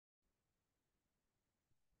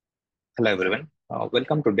Hello everyone.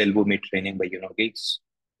 Welcome to Dell Boomi training by Geeks.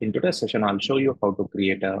 In today's session, I'll show you how to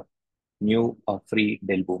create a new free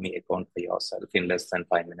Dell Boomi account for yourself in less than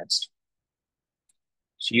 5 minutes.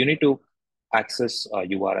 So you need to access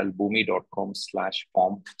URL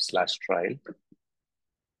boomi.com/form/trial.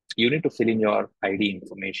 You need to fill in your ID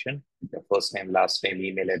information, your first name, last name,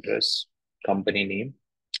 email address, company name.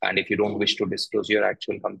 And if you don't wish to disclose your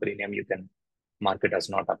actual company name, you can mark it as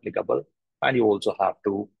not applicable. And you also have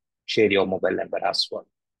to share your mobile number as well.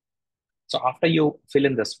 So after you fill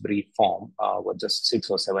in this brief form with just 6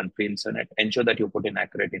 or 7 fields in it, ensure that you put in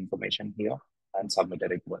accurate information here and submit a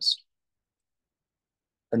request.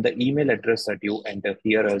 And the email address that you enter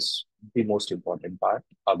here is the most important part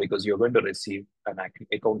because you're going to receive an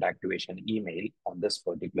account activation email on this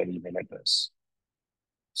particular email address.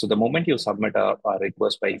 So the moment you submit a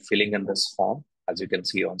request by filling in this form, as you can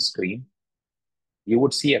see on screen, you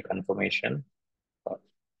would see a confirmation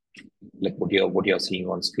like what you're seeing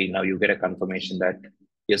on screen now. You get a confirmation that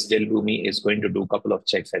yes, Dell Boomi is going to do a couple of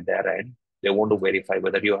checks at their end. They want to verify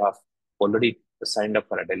whether you have already signed up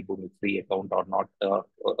for a Dell Boomi free account or not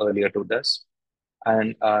earlier to this,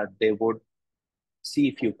 and they would see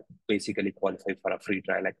if you basically qualify for a free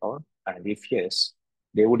trial account, and if yes,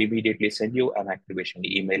 they would immediately send you an activation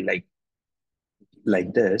email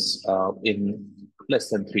like this in less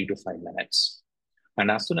than 3 to 5 minutes. And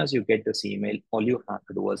as soon as you get this email, all you have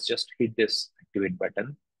to do is just hit this activate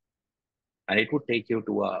button, and it would take you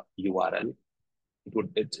to a URL.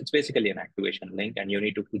 It's basically an activation link, and you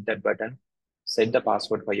need to hit that button, set the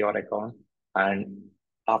password for your account, and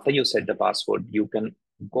after you set the password, you can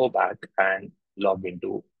go back and log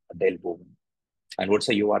into Dell Boomi. And what's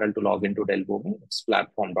the URL to log into Dell Boomi? It's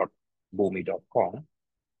platform.boomi.com.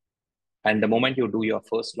 And the moment you do your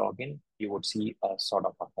first login, you would see a sort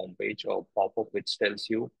of a homepage or pop-up which tells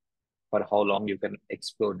you for how long you can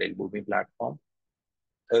explore Dell Boomi platform.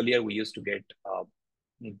 Earlier, we used to get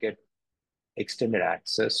extended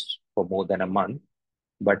access for more than a month,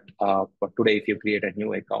 but today, if you create a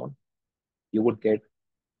new account, you would get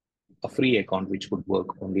a free account which would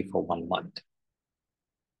work only for 1 month.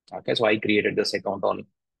 Okay, so I created this account on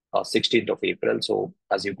 16th of April. So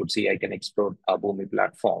as you could see, I can explore a Boomi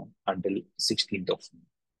platform until 16th of May.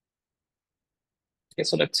 Okay,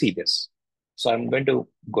 so let's see this. So I'm going to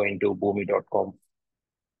go into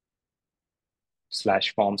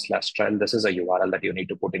boomi.com/form/trial. This is a URL that you need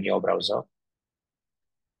to put in your browser.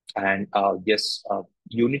 And yes,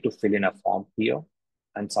 you need to fill in a form here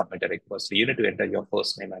and submit a request. So you need to enter your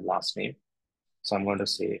first name and last name. So I'm going to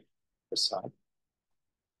say Prasad.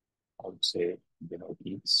 I would say,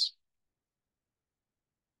 Geeks.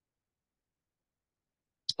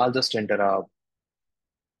 I'll just enter a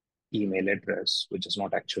email address, which is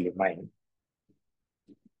not actually mine.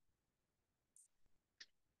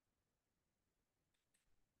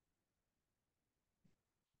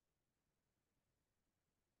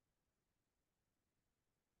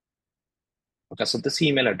 Okay, so this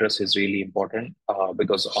email address is really important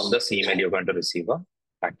because on this email, you're going to receive a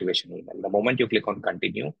activation email. The moment you click on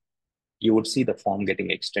continue, you would see the form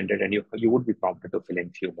getting extended, and you would be prompted to fill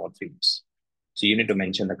in few more fields. So you need to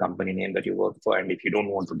mention the company name that you work for, and if you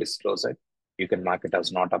don't want to disclose it, you can mark it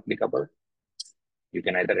as not applicable. You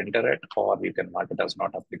can either enter it or you can mark it as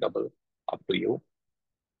not applicable, up to you.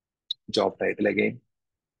 Job title again.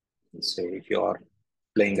 Say if you're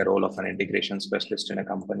playing a role of an integration specialist in a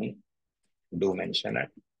company, do mention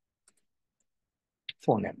it.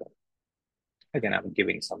 Phone number. Again, I'm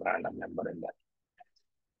giving some random number in that.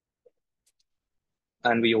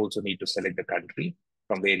 And we also need to select the country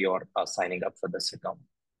from where you're signing up for this account.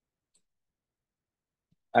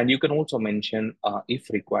 And you can also mention, if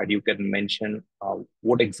required, you can mention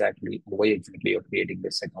why exactly you're creating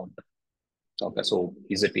this account. Okay, so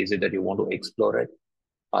is it that you want to explore it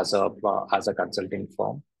as a consulting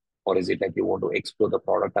firm, or is it like you want to explore the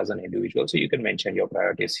product as an individual? So you can mention your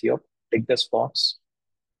priorities here, tick this box,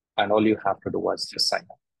 and all you have to do is just sign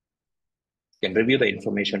up. You can review the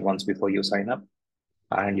information once before you sign up,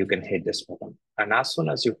 and you can hit this button. And as soon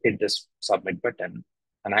as you hit this submit button,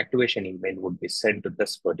 an activation email would be sent to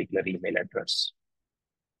this particular email address.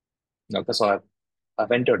 Okay, so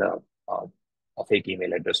I've entered a fake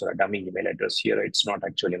email address or a dummy email address here. It's not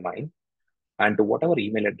actually mine. And to whatever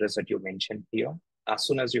email address that you mentioned here, as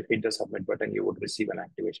soon as you hit the submit button, you would receive an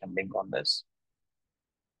activation link on this.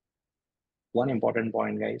 One important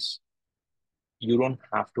point, guys, you don't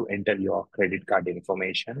have to enter your credit card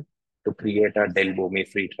information to create a Dell Boomi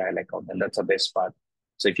free trial account. And that's the best part.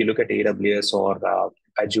 So if you look at AWS or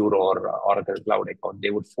Azure or Oracle Cloud account, they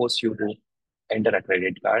would force you to enter a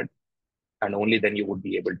credit card and only then you would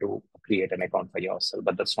be able to create an account for yourself.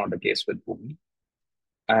 But that's not the case with Boomi.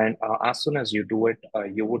 And as soon as you do it,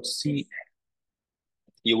 you would see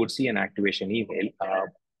an activation email.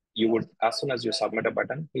 You would, as soon as you submit a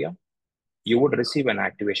button here, you would receive an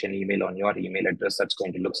activation email on your email address that's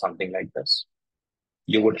going to look something like this.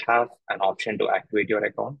 You would have an option to activate your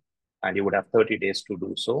account, and you would have 30 days to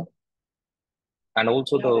do so. And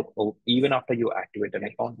also, even after you activate an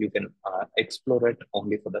account, you can explore it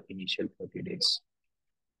only for the initial 30 days.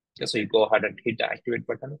 Okay, so you go ahead and hit the activate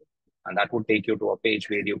button, and that would take you to a page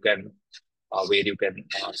where you can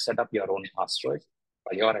set up your own password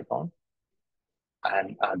for your account,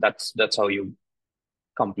 and that's how you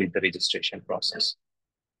complete the registration process.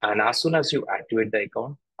 And as soon as you activate the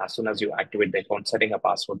account, setting a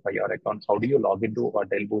password for your account, how do you log into a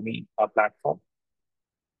Dell Boomi platform?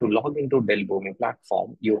 To log into Dell Boomi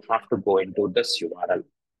platform, you have to go into this URL,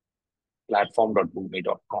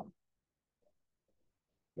 platform.boomi.com.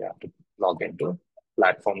 You have to log into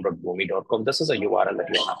platform.boomi.com. This is a URL that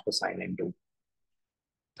you have to sign into.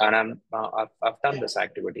 And I've done this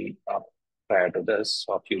activity prior to this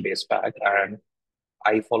a few days back, and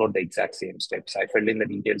I followed the exact same steps. I filled in the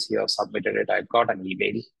details here, submitted it. I've got an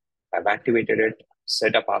email. I've activated it,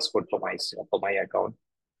 set a password for my account,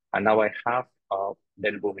 and now I have a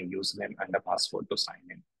Dell Boomi username and a password to sign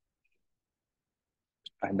in.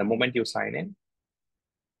 And the moment you sign in,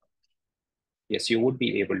 yes, you would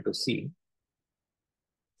be able to see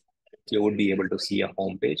a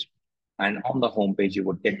home page. And on the home page, you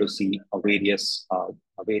would get to see various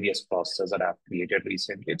processes that I've created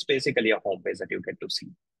recently. It's basically a home page that you get to see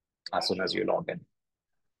as soon as you log in.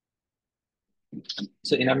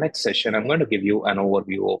 So in our next session, I'm going to give you an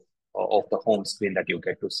overview of the home screen that you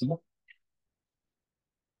get to see.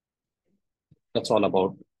 That's all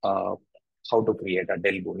about how to create a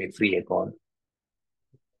Dell Boomi free account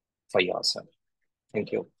for yourself.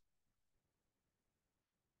 Thank you.